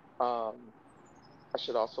 Um, I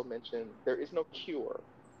should also mention there is no cure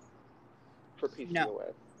for No.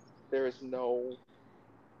 PCOS. There is no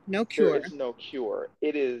No there cure. is no cure.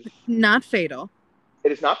 Not fatal.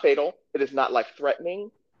 It is not fatal. It is not life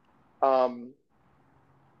threatening. Um,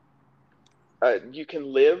 you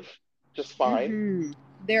can live just fine. Mm-hmm.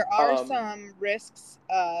 There are Um, some risks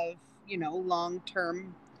of,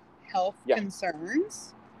 long-term health yeah.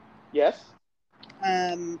 concerns. Yes.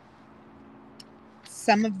 Um,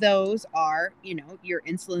 some of those are, your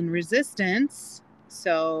insulin resistance.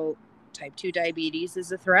 So type 2 diabetes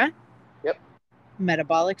is a threat. Yep.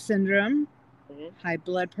 Metabolic syndrome, Mhm. high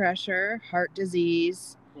blood pressure, heart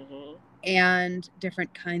disease, Mhm. and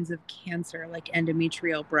different kinds of cancer like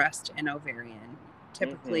endometrial, breast, and ovarian,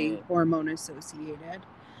 typically Mhm. hormone associated.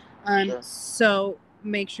 Sure. So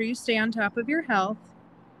make sure you stay on top of your health.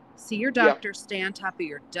 See your Yeah. doctor. Stay on top of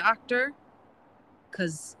your doctor,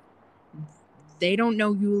 because they don't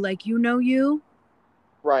know you like you know you,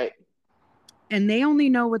 Right. and they only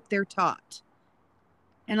know what they're taught.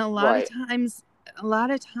 And a lot of Right. times,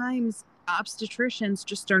 obstetricians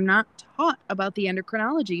just are not taught about the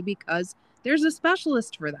endocrinology because there's a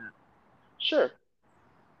specialist for that. Sure.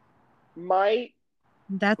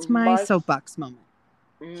 That's my my soapbox moment.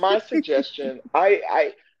 my suggestion,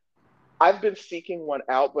 I've been seeking one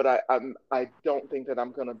out, but I don't think that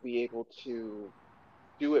I'm going to be able to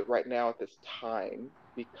do it right now at this time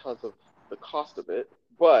because of the cost of it.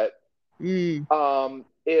 But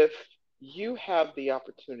if you have the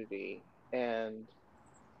opportunity and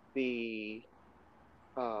the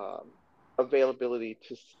um, availability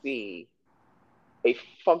to see a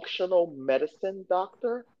functional medicine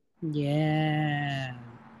doctor, Yeah.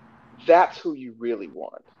 that's who you really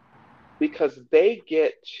want because they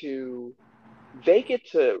get to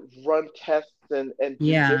run tests and do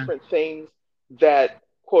Yeah. different things that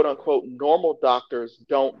quote unquote normal doctors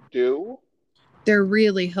don't do. They're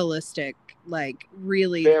really holistic, like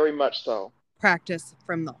really Very much so. practice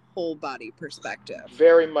from the whole body perspective.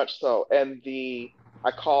 Very much so. And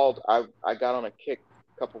I got on a kick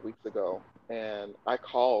a couple weeks ago and I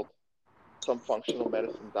called some functional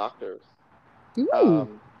medicine doctors. Ooh.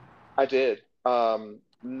 Um, I did.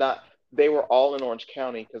 Not They were all in Orange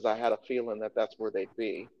County because I had a feeling that that's where they'd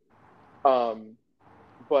be. Um,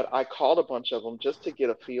 but I called a bunch of them just to get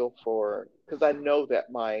a feel for because I know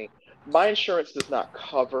that my insurance does not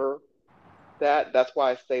cover that. That's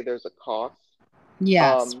why I say there's a cost.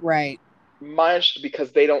 Yes, Um, right.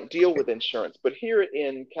 because they don't deal with insurance. But here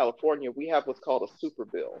in California, we have what's called a super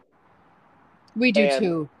bill. We do And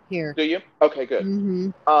too here. do you? Okay, good.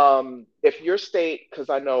 Mm-hmm. If your state, because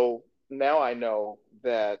I know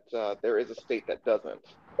that there is a state that doesn't.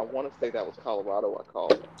 I want to say that was Colorado I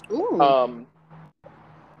called. Ooh. Um,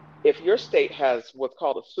 if your state has what's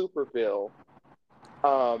called a super bill,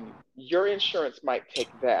 your insurance might take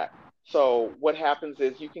that. So what happens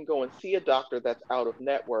is you can go and see a doctor that's out of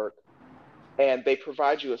network, and they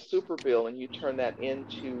provide you a super bill, and you turn that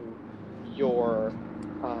into your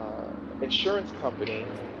insurance company.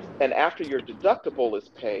 And after your deductible is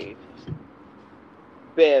paid,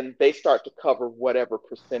 then they start to cover whatever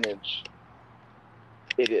percentage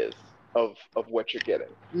it is of what you're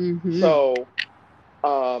getting. Mm-hmm. So,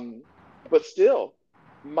 um, but still,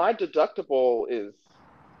 my deductible is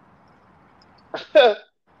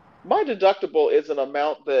my deductible is an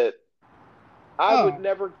amount that I would Oh.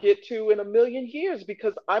 never get to in a million years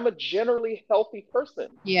because I'm a generally healthy person.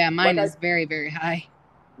 Yeah, mine Like is very, very high.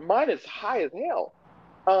 mine is high as hell.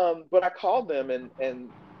 But I called them and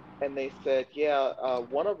they said, yeah,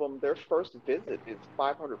 one of them, their first visit is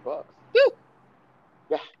 $500. Woo!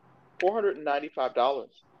 Yeah, $495. No,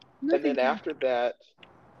 And then thank you. after that,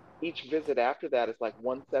 each visit after that is like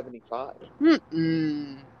 175.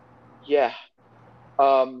 Mm-mm. Yeah.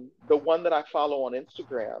 The one that I follow on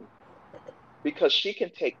Instagram, because she can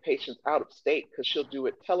take patients out of state because she'll do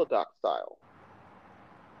it teledoc style.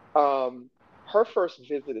 Um, Her first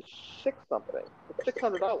visit is six something. It's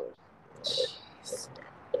 $600. Jeez.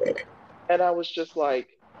 And I was just like,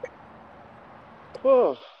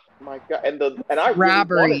 oh my God. And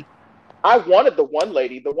Robbery. I wanted the one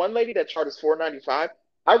lady that charges 495.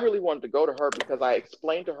 I really wanted to go to her because I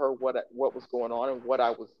explained to her what was going on and what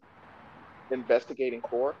I was investigating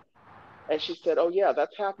for. And she said, "Oh yeah,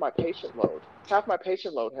 that's half my patient load. Half my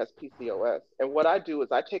patient load has PCOS. And what I do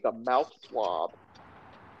is I take a mouth swab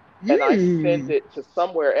and I send Mm. it to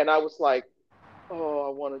somewhere." And I was like, "Oh, I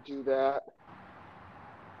want to do that."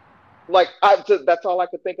 Like that's all I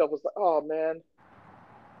could think of was like, "Oh man,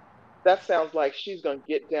 that sounds like she's gonna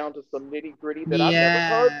get down to some nitty gritty that I've never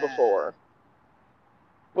heard Yeah. before."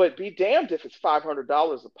 But be damned if it's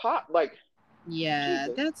 $500 a pop. Like Yeah,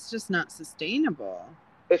 Jesus, that's just not sustainable.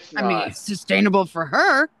 it's I mean, not. it's sustainable for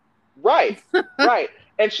her. Right, right.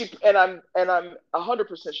 And I'm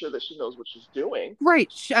 100% sure that she knows what she's doing. Right.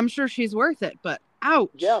 I'm sure she's worth it, but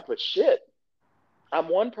Yeah, ouch. but shit, I'm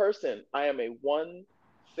one person. I am a one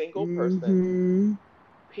single person. Mm-hmm.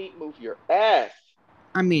 Pete, move your ass.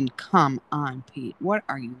 I mean, come on, Pete. What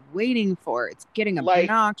are you waiting for? It's getting Like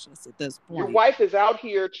obnoxious at this your point. wife is out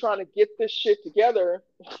here trying to get this shit together.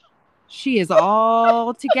 She is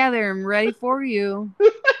all together and ready for you.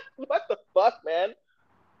 What the fuck, man?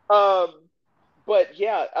 Um, but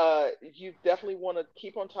yeah, you definitely want to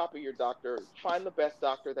keep on top of your doctor. Find the best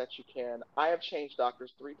doctor that you can. I have changed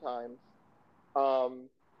doctors 3 times. Um,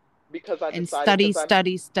 because I And decided study, because I'm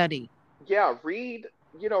study, study. yeah, read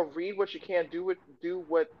what you can, do what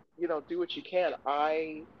you can.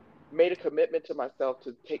 I made a commitment to myself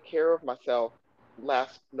to take care of myself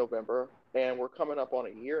last November, and we're coming up on a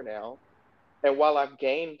year now. And while I've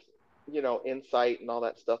gained, insight and all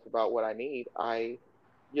that stuff about what I need, I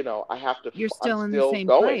have to, You're I'm still in the still same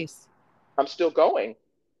going. place. I'm still going.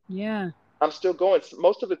 Yeah. I'm still going.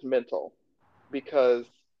 Most of it's mental because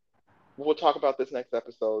we'll talk about this next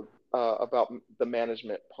episode about the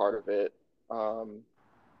management part of it. Um,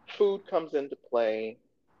 Food comes into play,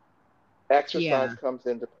 exercise Yeah. comes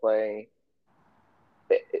into play,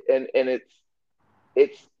 and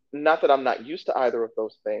it's not that I'm not used to either of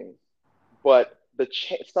those things, but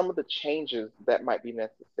some of the changes that might be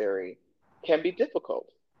necessary can be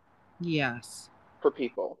difficult Yes. for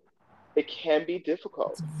people. It can be It's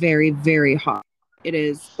difficult. very, very hard. It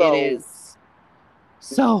is So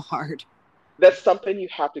so hard. that's something you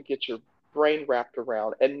have to get your brain wrapped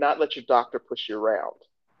around and not let your doctor push you around.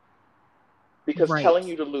 Because Right. telling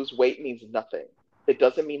you to lose weight means nothing. It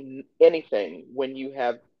doesn't mean anything when you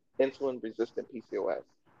have insulin resistant PCOS.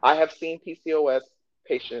 I have seen PCOS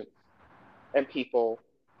patients and people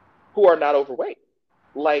who are not overweight.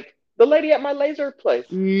 Like the lady at my laser place.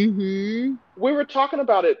 Mm-hmm. We were talking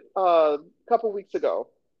about it a couple weeks ago.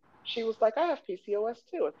 She was like, I have PCOS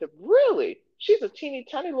too. I said, really? She's a teeny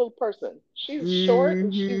tiny little person. She's short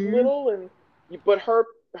and she's Mm-hmm. little but her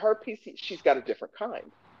PC, she's got a different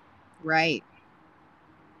kind. Right.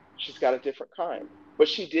 She's got a different kind. But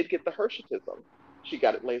she did get the Hirsutism. She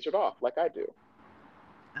got it lasered off like I do.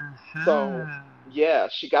 So, Aha. yeah,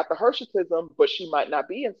 she got the Hirsutism, but she might not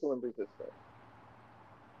be insulin resistant.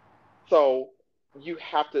 So, you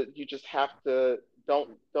just have to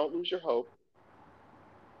don't lose your hope.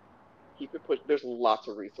 Keep it pushed. There's lots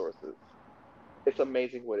of resources. It's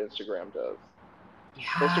amazing what Instagram does.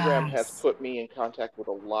 Instagram has Yes. put me in contact with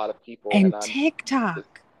a lot of people, And and I'm just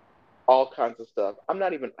TikTok. all kinds of stuff. I'm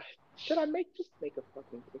not even. Should I just make a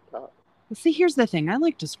fucking TikTok? See, here's the thing. I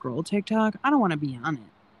like to scroll TikTok. I don't want to be on it.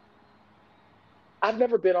 I've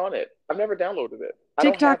never been on it. I've never downloaded it. I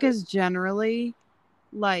don't TikTok have it. is generally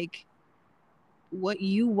like what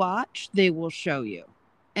you watch, they will show you.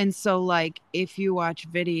 And so, like, if you watch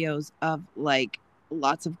videos of like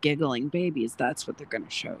lots of giggling babies, that's what they're going to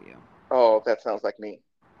show you. Oh, that sounds like me.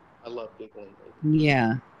 I love giggling babies.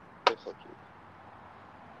 Yeah. They're so cute.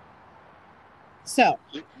 So,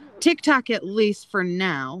 TikTok, at least for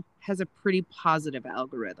now, has a pretty positive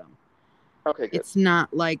algorithm. Okay, good. It's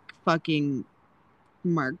not like fucking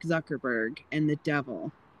Mark Zuckerberg and the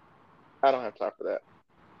devil. I don't have time for that.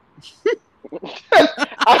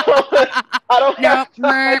 I don't have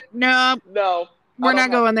time. Nope. No. We're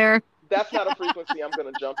not going there. That's not a frequency I'm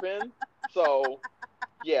going to jump in. So,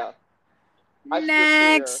 yeah.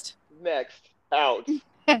 Next. Next. Out.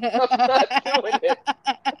 I'm not doing it.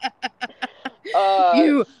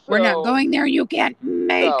 We're not going there. You can't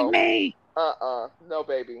make me. No,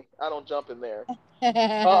 baby. I don't jump in there.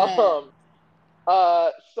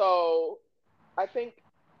 So I think,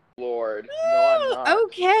 Lord, no, I'm not.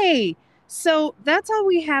 Okay. So that's all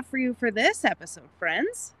we have for you for this episode,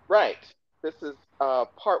 friends. Right. This is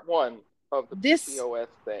part 1 of the PCOS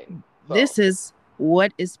thing. So, this is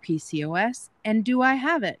what is PCOS and do I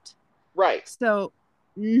have it? Right. So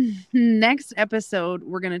next episode,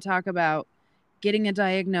 we're going to talk about getting a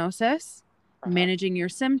diagnosis, managing your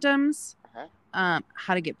symptoms,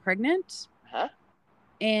 how to get pregnant,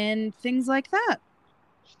 and things like that.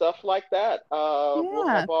 Stuff like that. We'll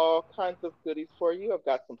have all kinds of goodies for you. I've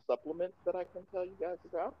got some supplements that I can tell you guys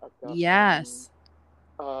about. I've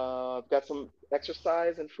got some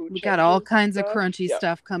exercise and food. We got all kinds of crunchy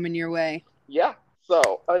stuff coming your way. Yeah.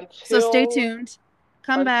 So stay tuned.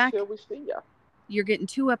 Come back. Until we see ya. You're getting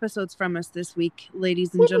 2 episodes from us this week,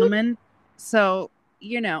 ladies and gentlemen. So,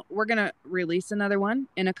 we're going to release another one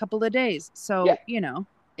in a couple of days. So,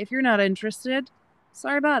 if you're not interested,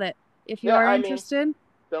 sorry about it. If you are interested,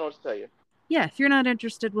 don't know what to tell you. Yeah, if you're not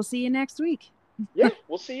interested, we'll see you next week. Yeah,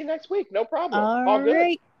 we'll see you next week. No problem. All good.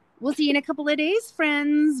 Right. We'll see you in a couple of days,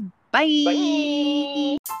 friends. Bye.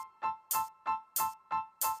 Bye.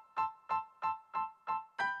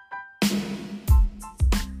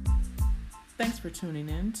 Thanks for tuning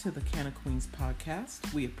in to the Can of Queens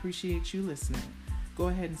podcast. We appreciate you listening. Go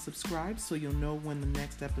ahead and subscribe so you'll know when the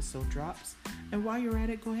next episode drops. And while you're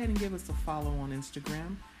at it, go ahead and give us a follow on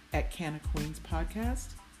Instagram at Can of Queens podcast.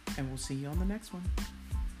 And we'll see you on the next one.